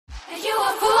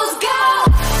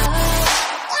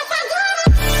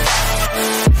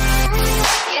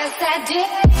Yo,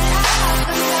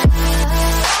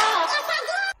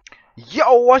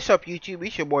 what's up YouTube?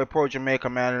 It's your boy Pro Jamaica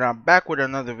Man, and I'm back with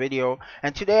another video.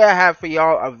 And today I have for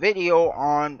y'all a video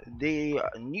on the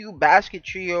new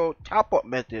Basketrio top-up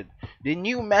method. The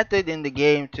new method in the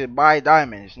game to buy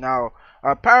diamonds. Now,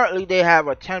 apparently they have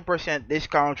a 10%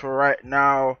 discount for right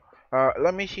now.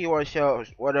 Let me see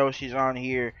what else is on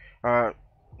here.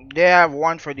 They have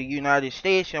one for the United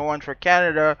States and one for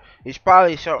Canada. It's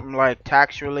probably something like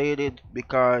tax related,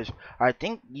 because I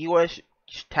think US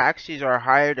taxes are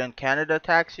higher than Canada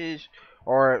taxes,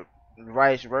 or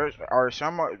vice versa, or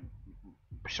some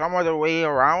other way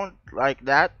around like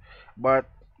that. But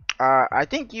I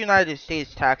think United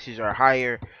States taxes are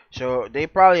higher, so they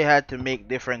probably had to make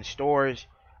different stores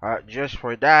just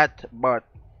for that. But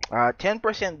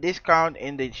 10% discount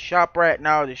in the shop right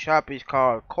now. The shop is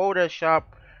called CODASHOP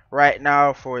right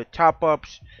now for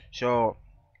top-ups. So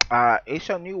it's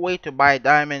a new way to buy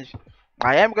diamonds.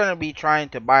 I am gonna be trying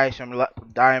to buy some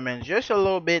diamonds, just a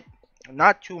little bit,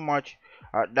 not too much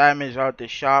diamonds out the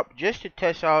shop, just to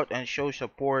test out and show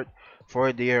support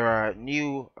for their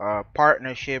new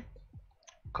partnership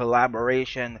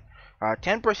collaboration.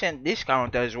 10%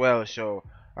 discount as well. So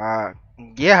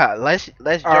yeah, let's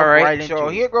jump right into it. So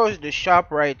here goes the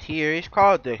shop right here. It's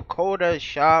called the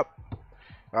CODASHOP.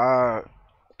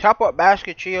 Top up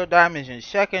Basketrio diamonds in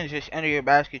seconds. Just enter your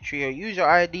Basketrio user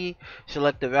ID,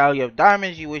 select the value of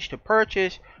diamonds you wish to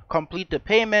purchase, complete the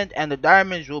payment, and the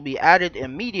diamonds will be added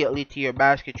immediately to your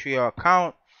Basketrio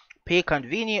account. Pay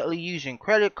conveniently using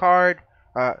credit card.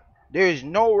 There is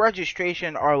no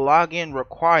registration or login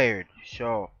required.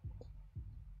 So,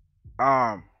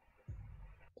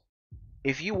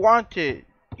 if you want to,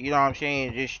 you know what I'm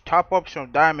saying, just top up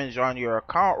some diamonds on your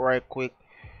account right quick,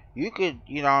 you could,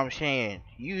 you know what I'm saying,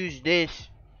 use this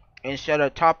instead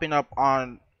of topping up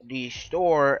on the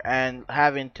store and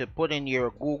having to put in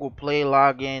your Google Play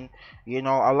login. You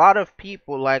know, a lot of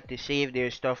people like to save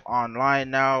their stuff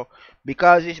online now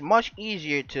because it's much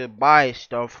easier to buy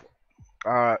stuff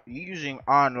using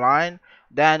online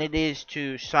than it is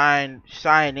to sign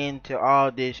into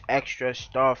all this extra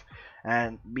stuff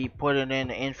and be putting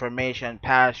in information,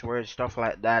 passwords, stuff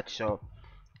like that. So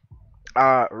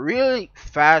really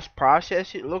fast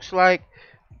process, it looks like.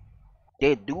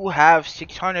 They do have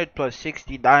 600 plus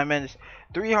 60 diamonds.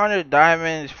 300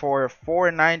 diamonds for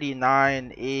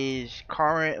 $4.99 is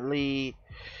currently,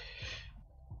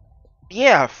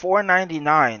 yeah,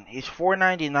 $4.99. It's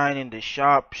 $4.99 in the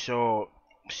shop. So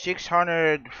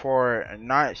 600 for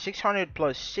 600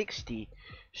 plus 60.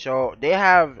 So they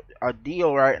have a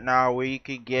deal right now where you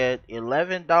could get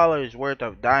 $11 worth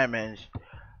of diamonds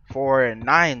for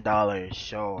 $9.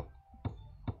 So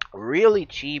really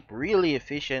cheap, really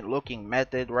efficient looking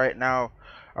method right now.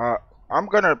 I'm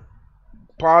gonna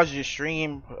pause the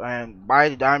stream and buy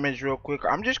the diamonds real quick.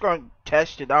 I'm just gonna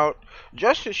test it out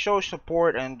just to show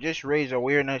support and just raise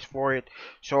awareness for it.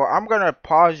 So I'm gonna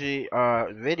pause the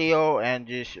video and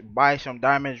just buy some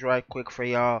diamonds right quick for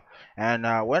y'all, and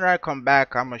when I come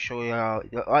back, I'm gonna show y'all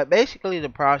basically the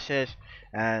process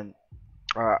and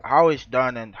how it's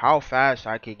done and how fast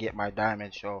I could get my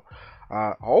diamonds. So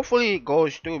hopefully it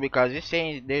goes through, because it's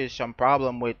saying there's some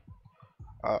problem with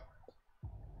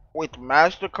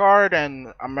MasterCard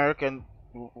and American,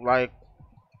 like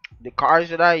the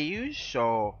cards that I use.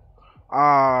 So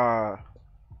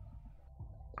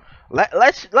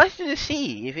let's just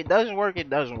see. If it doesn't work, it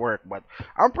doesn't work, but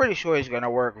I'm pretty sure it's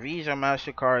gonna work. Visa,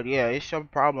 MasterCard, yeah, it's some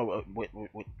problem with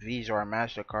Visa or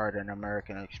MasterCard and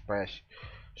American Express.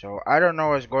 So I don't know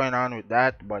what's going on with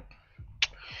that, but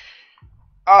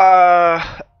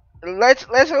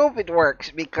let's hope it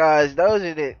works, because those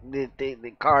are the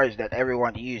cards that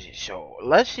everyone uses. So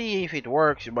let's see if it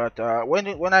works. But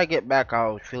when I get back,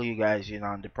 I'll fill you guys in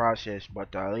on the process.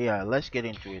 But yeah, let's get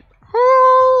into it.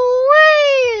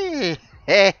 Hoo-wee!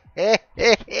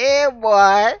 Hey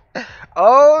boy,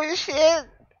 oh shit,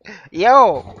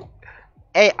 yo.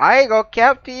 Hey, I ain't gonna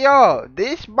cap to y'all.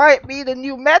 This might be the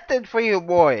new method for you,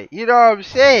 boy. You know what I'm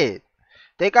saying?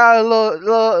 They got a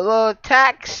little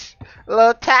tax,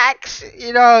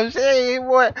 you know what I'm saying?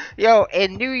 What, yo,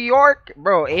 in New York,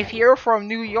 bro, if you're from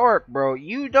New York, bro,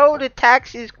 you know the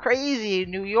tax is crazy in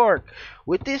New York.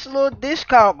 With this little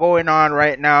discount going on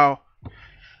right now,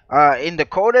 in the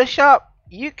CODASHOP,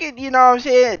 you could, you know what I'm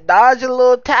saying, dodge a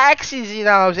little taxes, you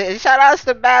know what I'm saying. Shout outs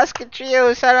to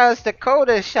Basketrio, shout outs to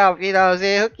CODASHOP, you know what I'm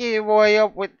saying. Hook your boy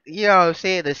up with, you know what I'm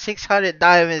saying, the 600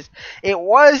 diamonds. It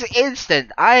was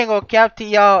instant. I ain't gonna cap to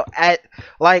y'all, at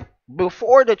like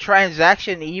before the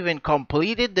transaction even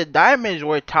completed, the diamonds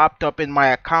were topped up in my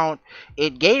account.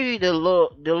 It gave you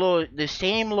the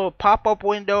same little pop-up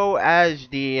window as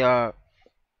the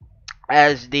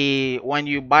when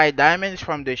you buy diamonds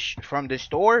from from the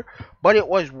store, but it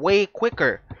was way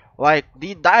quicker. Like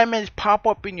the diamonds pop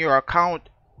up in your account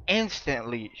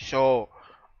instantly. So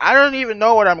I don't even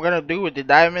know what I'm gonna do with the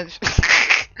diamonds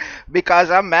because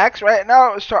I'm max right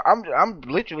now. So I'm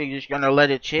literally just gonna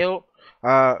let it chill.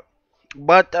 Uh,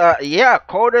 but yeah,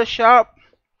 Coda Shop.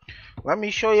 Let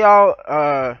me show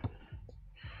y'all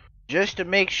just to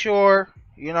make sure.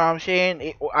 You know what I'm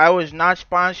saying? I was not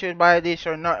sponsored by this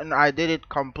or nothing. I did it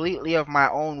completely of my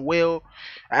own will.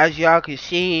 As y'all can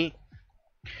see,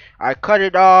 I cut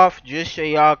it off just so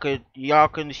y'all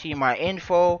can see my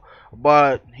info.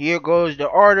 But here goes the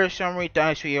order summary.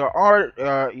 Thanks for your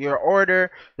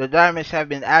order. The diamonds have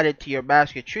been added to your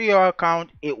Basketrio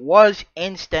account. It was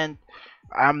instant.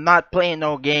 I'm not playing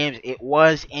no games. It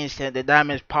was instant. The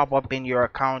diamonds pop up in your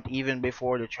account even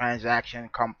before the transaction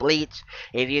completes.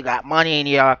 If you got money in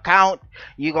your account,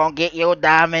 you gonna get your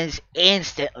diamonds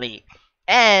instantly.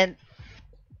 And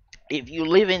if you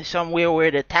live in somewhere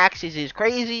where the taxes is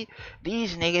crazy,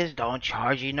 these niggas don't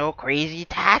charge you no crazy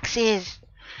taxes.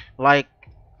 Like,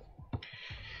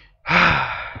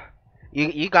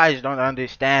 you guys don't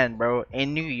understand, bro.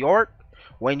 In New York,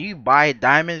 when you buy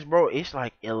diamonds, bro, it's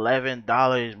like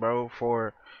 $11, bro,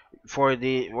 for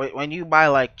the when you buy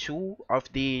like two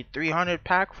of the 300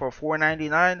 pack for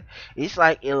 4.99, it's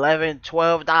like $11,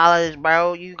 $12,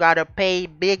 bro. You gotta pay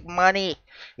big money.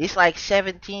 It's like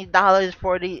 $17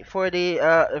 for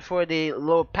the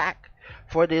little pack,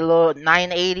 for the little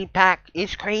 980 pack.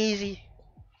 It's crazy.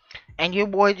 And your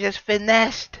boy just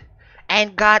finessed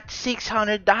and got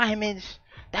 600 diamonds.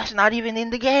 That's not even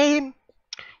in the game.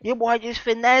 Your boy just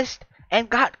finessed and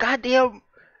got goddamn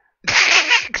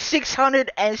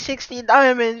 660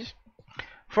 diamonds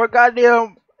for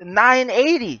goddamn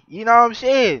 980. You know what I'm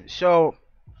saying? So,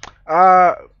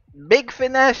 uh, big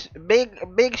finesse,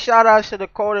 big shout outs to the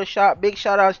Coda Shop, big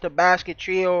shout outs to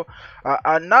Basketrio.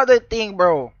 Another thing,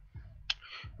 bro.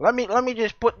 Let me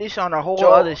just put this on a whole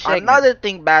other segment. Another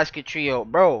thing, Basketrio,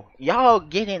 bro. Y'all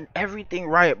getting everything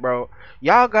right, bro.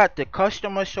 Y'all got the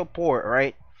customer support,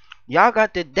 right? Y'all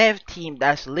got the dev team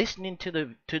that's listening to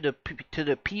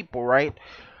the people, right?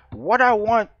 What I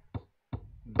want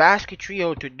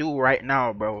Basketrio to do right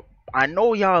now, bro. I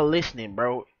know y'all listening,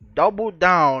 bro. Double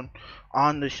down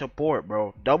on the support,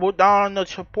 bro. Double down on the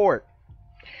support.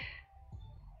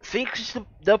 Fix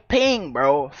the ping,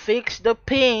 bro. Fix the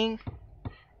ping.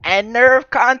 And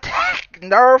nerve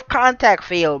contact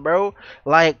failed, bro.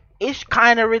 Like, it's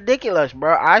kind of ridiculous,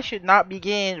 bro. I should not be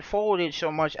getting folded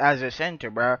so much as a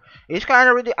center, bro. It's kind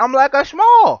of ridiculous. I'm like a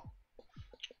small.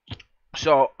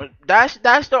 So that's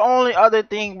the only other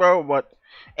thing, bro. But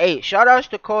hey, shout outs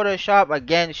to Coda Shop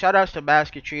again. Shout outs to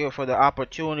Basketrio for the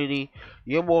opportunity.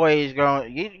 Your boy is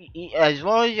going. As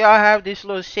long as y'all have this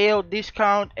little sale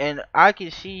discount, and I can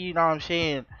see, you know what I'm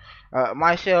saying,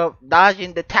 myself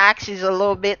dodging the taxes a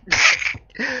little bit.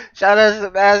 Shout outs to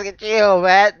Basketrio,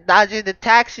 man, dodging the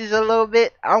taxes a little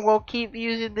bit. I'm gonna keep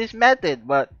using this method,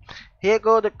 but here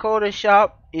go the Coda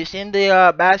Shop. It's in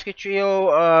the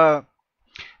Basketrio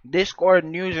Discord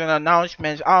news and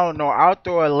announcements. I don't know. I'll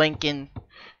throw a link in,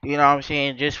 you know what I'm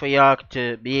saying, just for y'all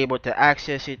to be able to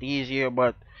access it easier.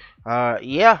 But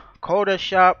yeah, Coda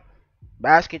Shop,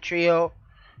 Basketrio.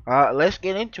 Let's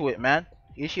get into it, man.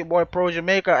 It's your boy Pro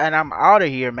Jamaica, and I'm out of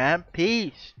here, man.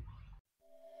 Peace.